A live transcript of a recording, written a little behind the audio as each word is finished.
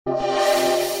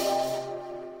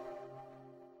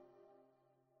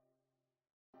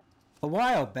A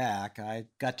while back, I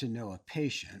got to know a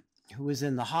patient who was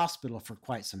in the hospital for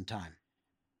quite some time.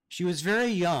 She was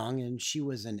very young and she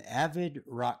was an avid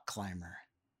rock climber.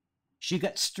 She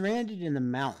got stranded in the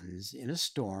mountains in a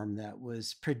storm that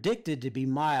was predicted to be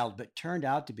mild but turned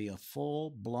out to be a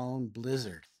full blown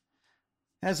blizzard.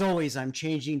 As always, I'm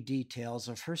changing details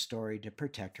of her story to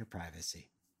protect her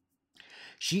privacy.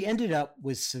 She ended up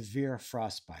with severe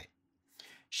frostbite.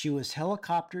 She was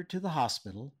helicoptered to the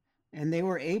hospital and they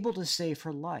were able to save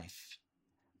her life.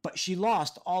 But she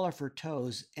lost all of her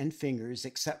toes and fingers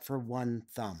except for one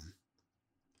thumb.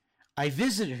 I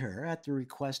visited her at the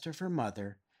request of her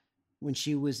mother when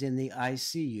she was in the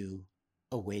ICU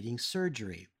awaiting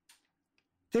surgery.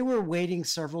 They were waiting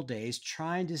several days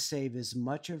trying to save as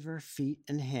much of her feet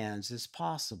and hands as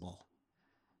possible.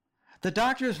 The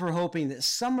doctors were hoping that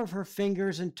some of her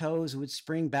fingers and toes would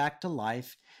spring back to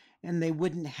life and they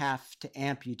wouldn't have to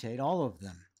amputate all of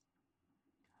them.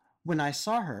 When I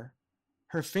saw her,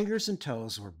 her fingers and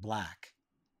toes were black.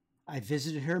 I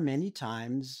visited her many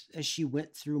times as she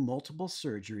went through multiple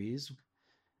surgeries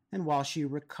and while she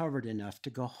recovered enough to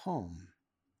go home.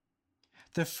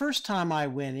 The first time I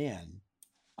went in,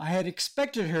 I had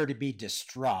expected her to be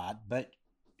distraught, but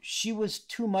she was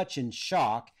too much in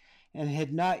shock and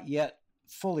had not yet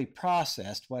fully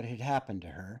processed what had happened to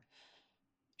her.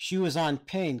 She was on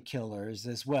painkillers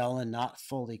as well and not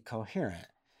fully coherent.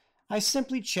 I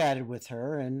simply chatted with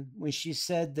her, and when she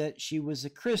said that she was a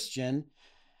Christian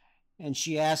and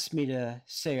she asked me to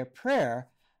say a prayer,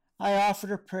 I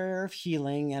offered a prayer of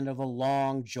healing and of a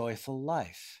long, joyful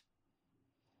life.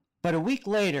 But a week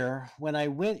later, when I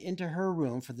went into her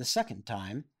room for the second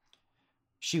time,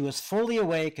 she was fully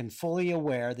awake and fully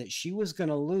aware that she was going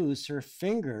to lose her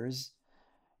fingers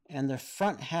and the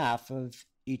front half of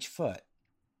each foot.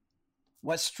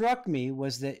 What struck me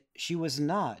was that she was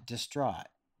not distraught.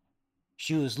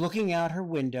 She was looking out her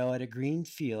window at a green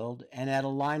field and at a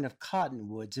line of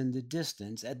cottonwoods in the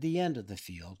distance at the end of the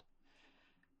field.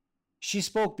 She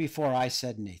spoke before I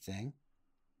said anything.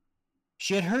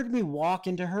 She had heard me walk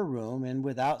into her room and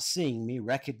without seeing me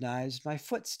recognized my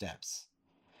footsteps.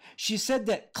 She said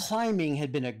that climbing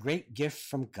had been a great gift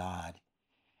from God.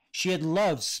 She had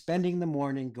loved spending the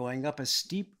morning going up a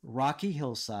steep, rocky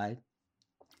hillside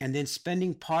and then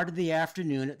spending part of the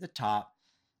afternoon at the top,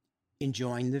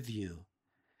 enjoying the view.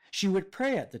 She would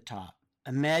pray at the top,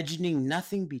 imagining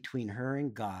nothing between her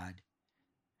and God.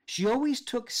 She always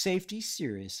took safety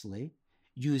seriously,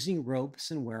 using ropes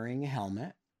and wearing a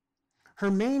helmet. Her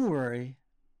main worry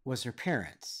was her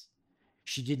parents.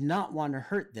 She did not want to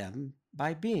hurt them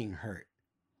by being hurt.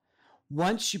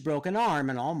 Once she broke an arm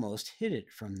and almost hid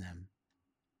it from them.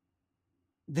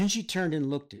 Then she turned and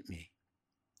looked at me.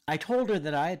 I told her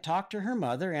that I had talked to her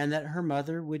mother and that her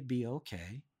mother would be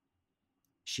okay.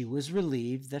 She was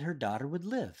relieved that her daughter would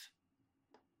live.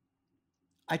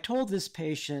 I told this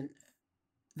patient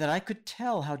that I could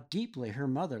tell how deeply her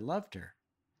mother loved her.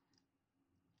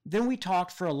 Then we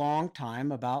talked for a long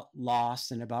time about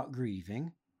loss and about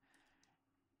grieving.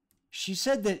 She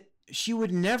said that she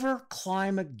would never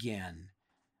climb again,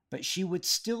 but she would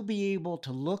still be able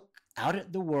to look out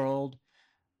at the world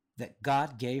that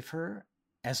God gave her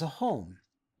as a home.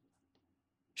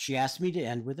 She asked me to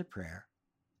end with a prayer.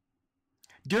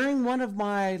 During one of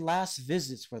my last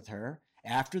visits with her,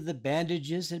 after the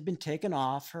bandages had been taken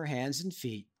off her hands and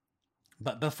feet,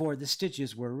 but before the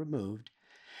stitches were removed,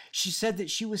 she said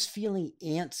that she was feeling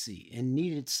antsy and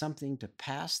needed something to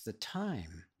pass the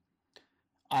time.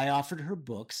 I offered her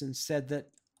books and said that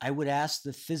I would ask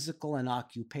the physical and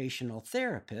occupational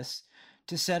therapists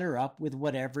to set her up with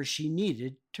whatever she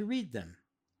needed to read them.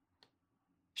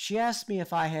 She asked me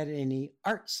if I had any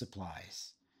art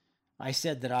supplies. I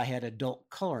said that I had adult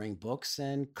coloring books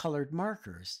and colored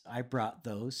markers. I brought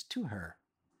those to her.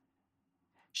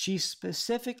 She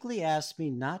specifically asked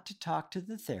me not to talk to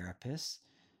the therapist,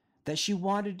 that she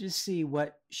wanted to see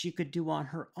what she could do on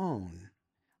her own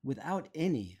without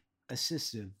any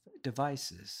assistive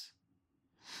devices.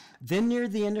 Then near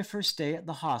the end of her stay at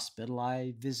the hospital,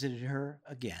 I visited her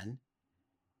again.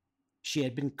 She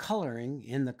had been coloring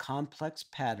in the complex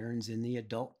patterns in the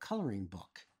adult coloring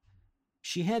book.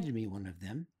 She handed me one of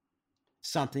them,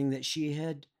 something that she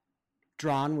had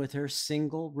drawn with her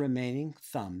single remaining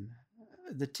thumb,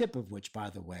 the tip of which, by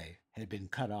the way, had been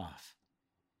cut off.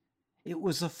 It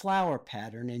was a flower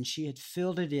pattern, and she had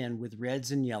filled it in with reds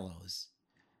and yellows.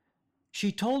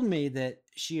 She told me that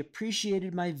she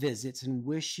appreciated my visits and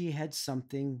wished she had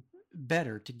something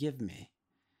better to give me.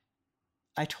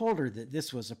 I told her that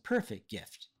this was a perfect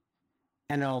gift,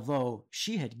 and although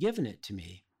she had given it to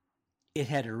me, it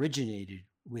had originated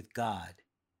with God.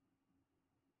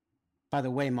 By the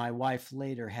way, my wife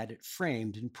later had it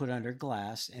framed and put under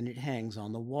glass, and it hangs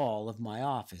on the wall of my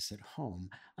office at home.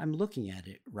 I'm looking at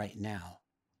it right now.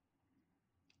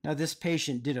 Now, this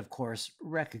patient did, of course,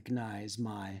 recognize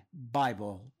my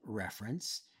Bible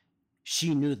reference.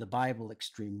 She knew the Bible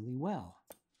extremely well.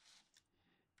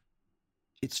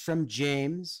 It's from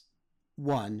James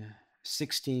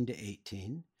 1:16 to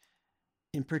 18,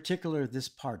 in particular this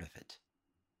part of it.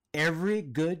 Every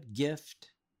good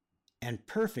gift and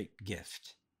perfect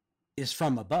gift is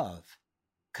from above,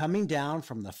 coming down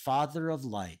from the Father of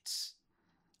lights.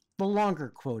 The longer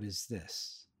quote is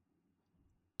this: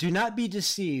 Do not be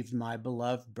deceived, my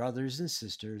beloved brothers and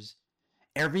sisters.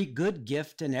 Every good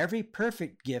gift and every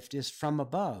perfect gift is from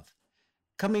above,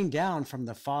 coming down from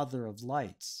the Father of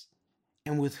lights,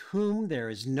 and with whom there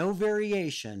is no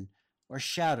variation or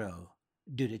shadow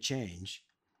due to change.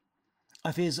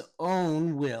 Of his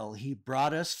own will he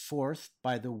brought us forth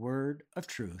by the word of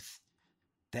truth,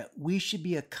 that we should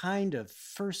be a kind of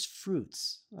first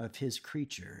fruits of his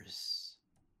creatures.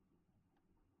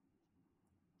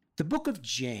 The book of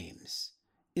James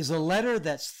is a letter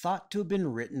that's thought to have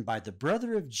been written by the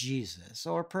brother of Jesus,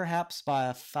 or perhaps by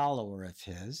a follower of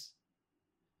his.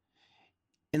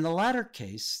 In the latter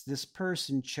case, this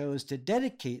person chose to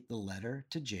dedicate the letter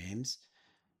to James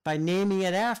by naming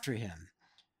it after him.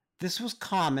 This was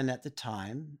common at the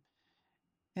time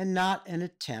and not an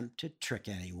attempt to trick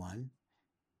anyone.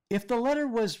 If the letter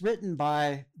was written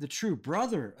by the true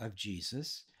brother of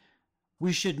Jesus,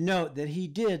 we should note that he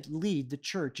did lead the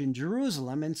church in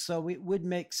Jerusalem, and so it would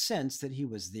make sense that he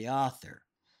was the author.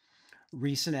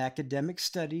 Recent academic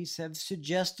studies have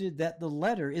suggested that the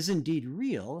letter is indeed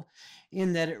real,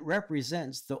 in that it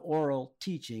represents the oral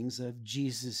teachings of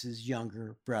Jesus'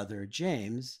 younger brother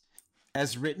James,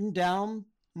 as written down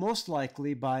most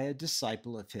likely by a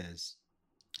disciple of his.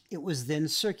 It was then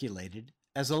circulated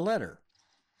as a letter.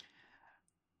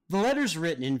 The letter's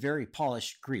written in very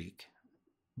polished Greek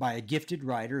by a gifted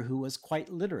writer who was quite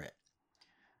literate,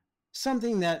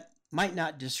 something that might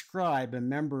not describe a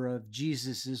member of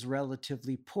Jesus'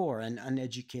 relatively poor and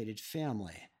uneducated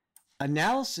family.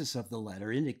 Analysis of the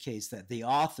letter indicates that the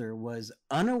author was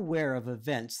unaware of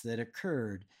events that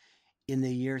occurred in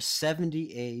the year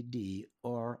 70 AD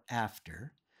or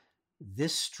after.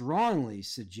 This strongly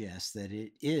suggests that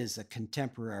it is a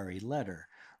contemporary letter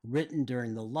written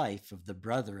during the life of the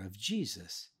brother of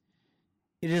Jesus.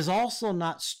 It is also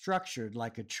not structured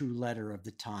like a true letter of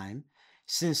the time,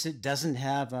 since it doesn't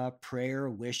have a prayer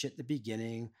or wish at the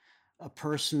beginning, a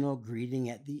personal greeting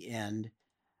at the end,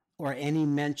 or any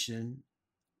mention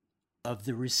of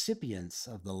the recipients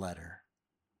of the letter.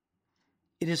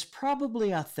 It is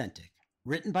probably authentic,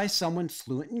 written by someone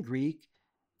fluent in Greek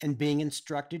and being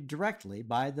instructed directly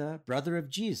by the brother of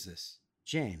Jesus,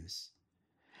 James.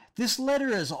 This letter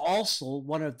is also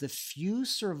one of the few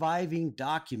surviving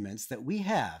documents that we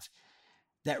have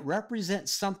that represent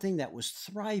something that was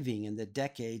thriving in the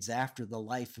decades after the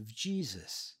life of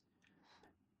Jesus.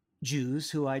 Jews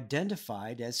who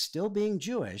identified as still being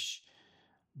Jewish,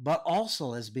 but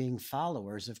also as being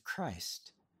followers of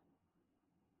Christ.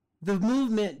 The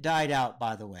movement died out,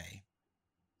 by the way,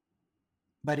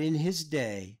 but in his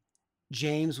day,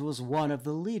 James was one of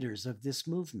the leaders of this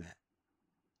movement.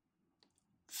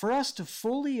 For us to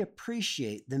fully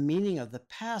appreciate the meaning of the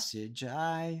passage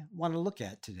I want to look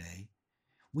at today,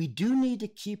 we do need to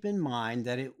keep in mind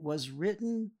that it was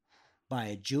written by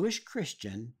a Jewish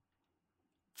Christian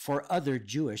for other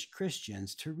Jewish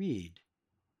Christians to read.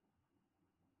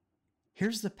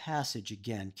 Here's the passage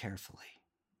again carefully.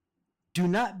 Do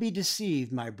not be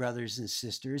deceived, my brothers and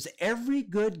sisters. Every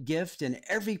good gift and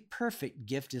every perfect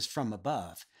gift is from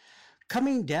above,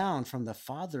 coming down from the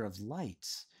Father of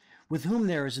lights, with whom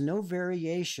there is no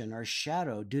variation or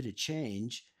shadow due to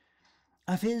change.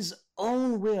 Of his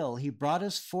own will he brought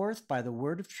us forth by the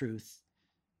word of truth,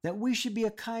 that we should be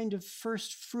a kind of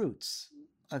first fruits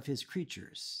of his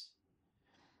creatures.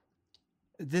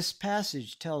 This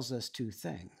passage tells us two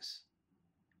things.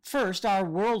 First, our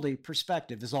worldly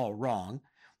perspective is all wrong.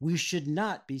 We should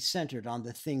not be centered on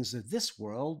the things of this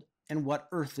world and what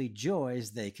earthly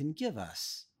joys they can give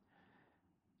us.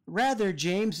 Rather,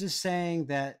 James is saying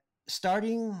that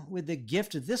starting with the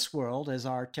gift of this world as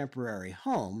our temporary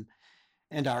home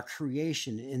and our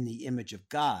creation in the image of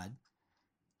God,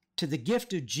 to the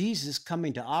gift of Jesus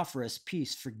coming to offer us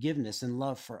peace, forgiveness, and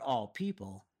love for all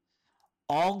people,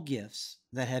 all gifts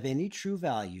that have any true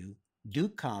value do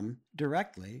come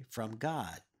directly from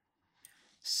God.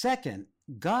 Second,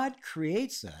 God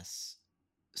creates us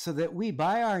so that we,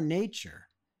 by our nature,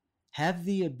 have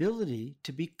the ability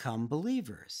to become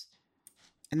believers,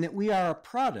 and that we are a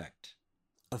product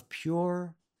of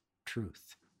pure,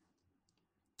 truth.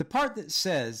 The part that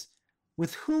says,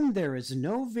 with whom there is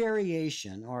no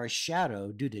variation or a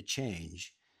shadow due to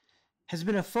change, has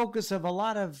been a focus of a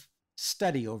lot of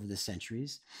study over the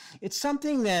centuries. It's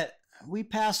something that we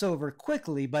pass over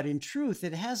quickly, but in truth,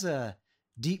 it has a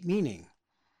deep meaning.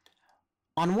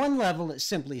 On one level, it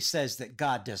simply says that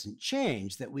God doesn't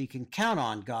change, that we can count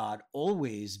on God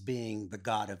always being the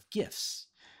God of gifts,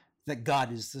 that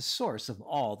God is the source of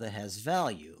all that has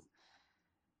value.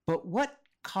 But what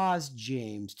caused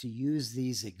James to use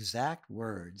these exact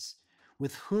words,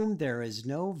 with whom there is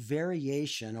no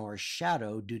variation or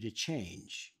shadow due to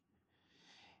change?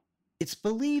 It's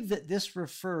believed that this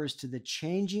refers to the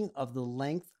changing of the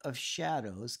length of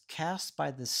shadows cast by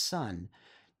the sun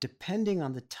depending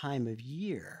on the time of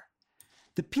year.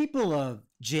 The people of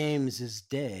James's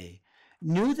day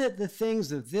knew that the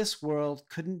things of this world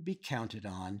couldn't be counted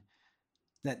on,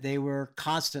 that they were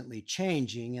constantly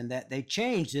changing, and that they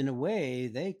changed in a way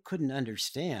they couldn't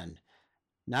understand.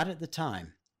 Not at the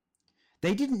time.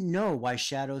 They didn't know why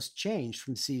shadows changed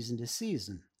from season to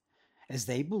season, as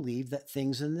they believed that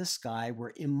things in the sky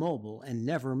were immobile and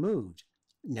never moved,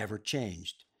 never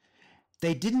changed.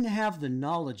 They didn't have the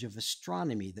knowledge of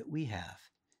astronomy that we have.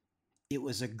 It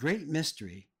was a great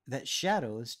mystery that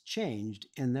shadows changed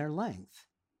in their length.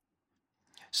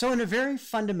 So in a very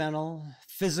fundamental,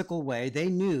 physical way, they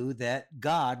knew that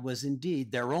God was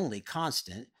indeed their only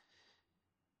constant.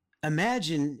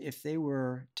 Imagine if they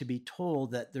were to be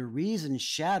told that the reason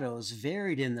shadows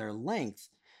varied in their length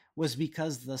was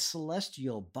because the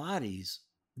celestial bodies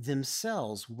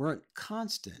themselves weren't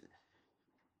constant.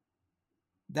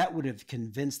 That would have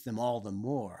convinced them all the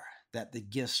more that the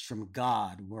gifts from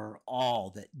God were all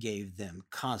that gave them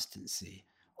constancy,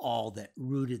 all that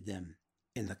rooted them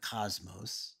in the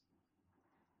cosmos.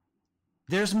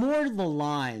 There's more to the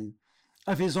line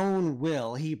of his own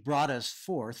will he brought us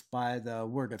forth by the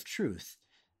word of truth,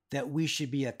 that we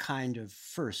should be a kind of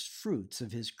first fruits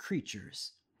of his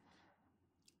creatures.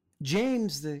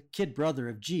 James, the kid brother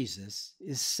of Jesus,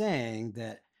 is saying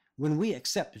that when we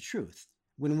accept the truth,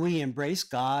 when we embrace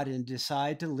God and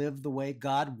decide to live the way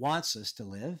God wants us to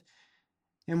live,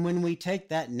 and when we take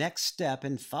that next step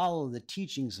and follow the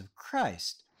teachings of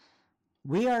Christ,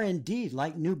 we are indeed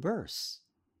like new births.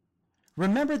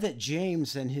 Remember that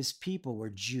James and his people were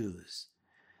Jews.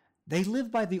 They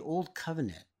lived by the old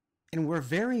covenant and were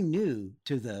very new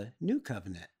to the new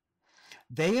covenant.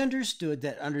 They understood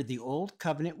that under the old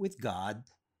covenant with God,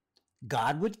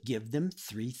 God would give them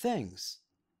three things.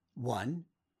 1,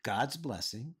 God's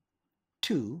blessing.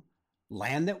 2,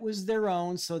 land that was their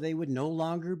own so they would no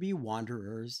longer be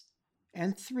wanderers.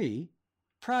 And 3,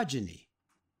 progeny.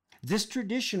 This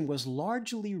tradition was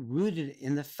largely rooted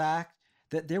in the fact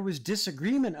that there was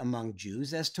disagreement among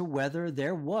Jews as to whether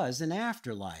there was an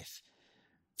afterlife.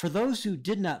 For those who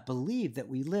did not believe that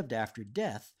we lived after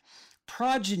death,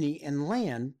 progeny and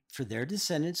land for their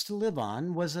descendants to live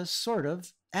on was a sort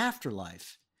of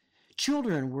afterlife.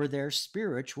 Children were their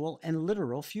spiritual and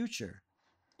literal future.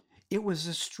 It was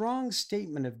a strong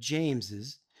statement of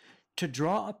James's to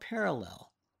draw a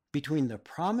parallel between the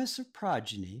promise of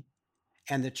progeny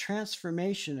and the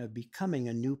transformation of becoming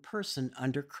a new person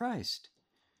under Christ.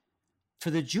 For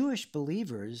the Jewish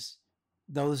believers,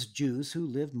 those Jews who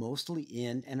lived mostly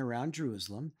in and around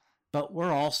Jerusalem, but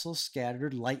were also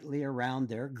scattered lightly around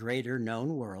their greater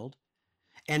known world,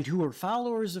 and who were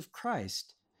followers of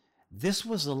Christ, this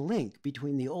was a link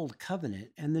between the old covenant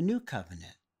and the new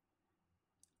covenant.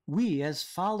 We, as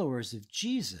followers of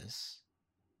Jesus,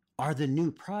 are the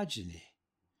new progeny,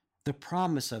 the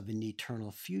promise of an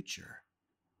eternal future.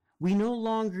 We no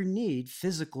longer need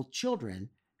physical children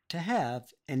to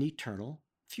have an eternal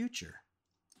future.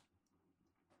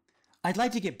 I'd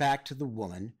like to get back to the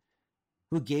woman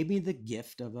who gave me the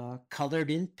gift of a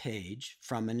colored-in page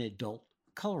from an adult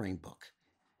coloring book.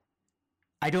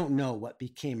 I don't know what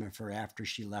became of her after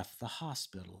she left the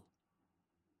hospital.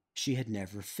 She had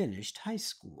never finished high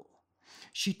school.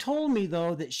 She told me,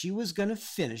 though, that she was going to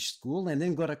finish school and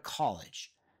then go to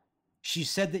college. She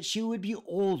said that she would be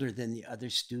older than the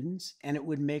other students and it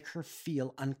would make her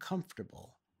feel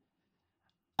uncomfortable.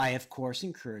 I, of course,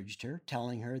 encouraged her,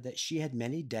 telling her that she had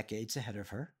many decades ahead of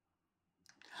her.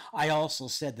 I also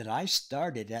said that I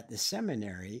started at the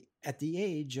seminary at the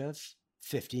age of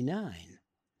 59,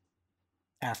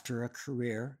 after a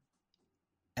career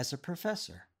as a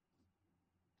professor.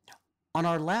 On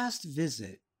our last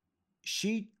visit,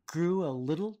 she grew a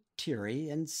little teary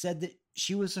and said that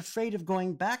she was afraid of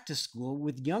going back to school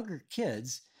with younger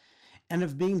kids and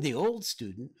of being the old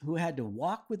student who had to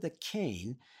walk with a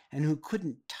cane and who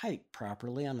couldn't type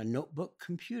properly on a notebook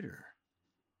computer.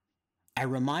 I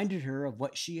reminded her of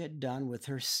what she had done with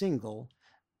her single,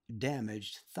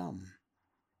 damaged thumb.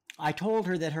 I told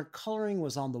her that her coloring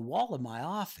was on the wall of my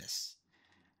office.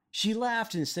 She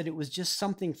laughed and said it was just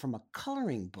something from a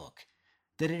coloring book,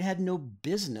 that it had no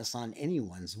business on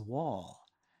anyone's wall.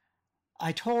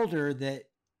 I told her that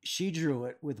she drew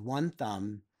it with one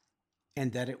thumb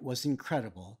and that it was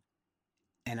incredible,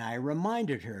 and I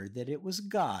reminded her that it was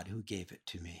God who gave it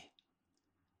to me.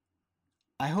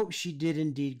 I hope she did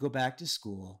indeed go back to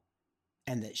school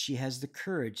and that she has the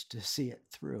courage to see it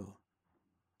through.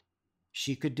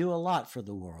 She could do a lot for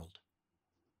the world.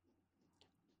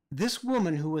 This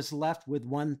woman who was left with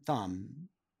one thumb,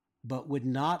 but would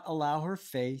not allow her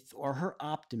faith or her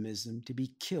optimism to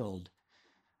be killed,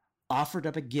 offered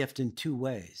up a gift in two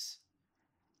ways.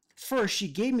 First, she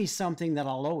gave me something that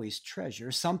I'll always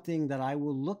treasure, something that I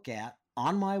will look at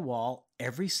on my wall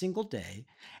every single day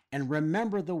and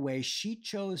remember the way she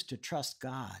chose to trust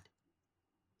God.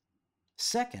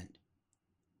 Second,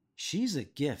 she's a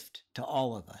gift to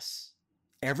all of us.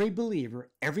 Every believer,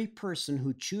 every person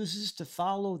who chooses to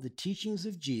follow the teachings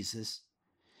of Jesus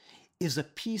is a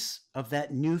piece of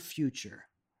that new future,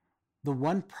 the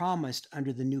one promised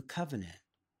under the new covenant,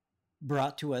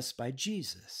 brought to us by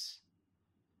Jesus.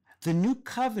 The new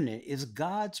covenant is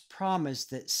God's promise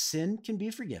that sin can be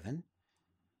forgiven,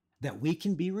 that we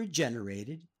can be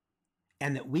regenerated,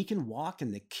 and that we can walk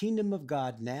in the kingdom of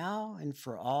God now and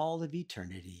for all of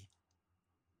eternity.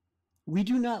 We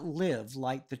do not live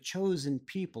like the chosen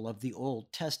people of the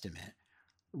Old Testament,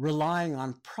 relying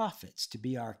on prophets to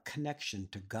be our connection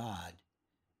to God.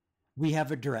 We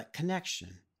have a direct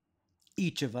connection.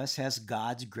 Each of us has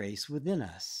God's grace within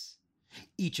us.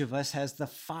 Each of us has the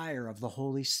fire of the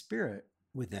Holy Spirit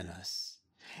within us.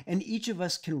 And each of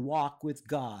us can walk with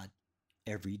God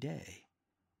every day.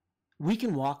 We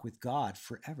can walk with God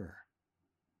forever.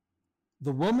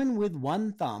 The woman with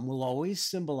one thumb will always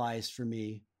symbolize for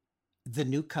me the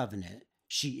new covenant.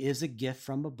 She is a gift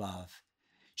from above.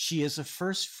 She is a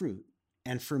first fruit.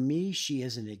 And for me, she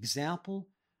is an example,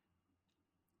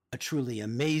 a truly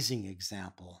amazing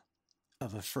example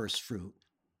of a first fruit,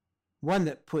 one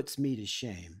that puts me to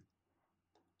shame.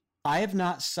 I have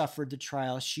not suffered the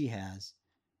trials she has,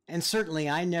 and certainly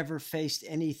I never faced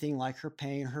anything like her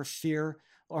pain, her fear,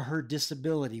 or her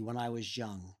disability when I was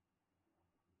young.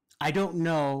 I don't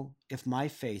know if my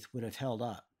faith would have held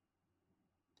up.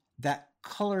 That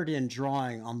colored-in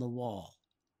drawing on the wall,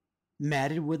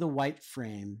 matted with a white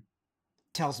frame,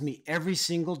 tells me every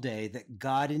single day that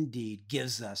God indeed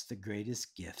gives us the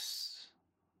greatest gifts.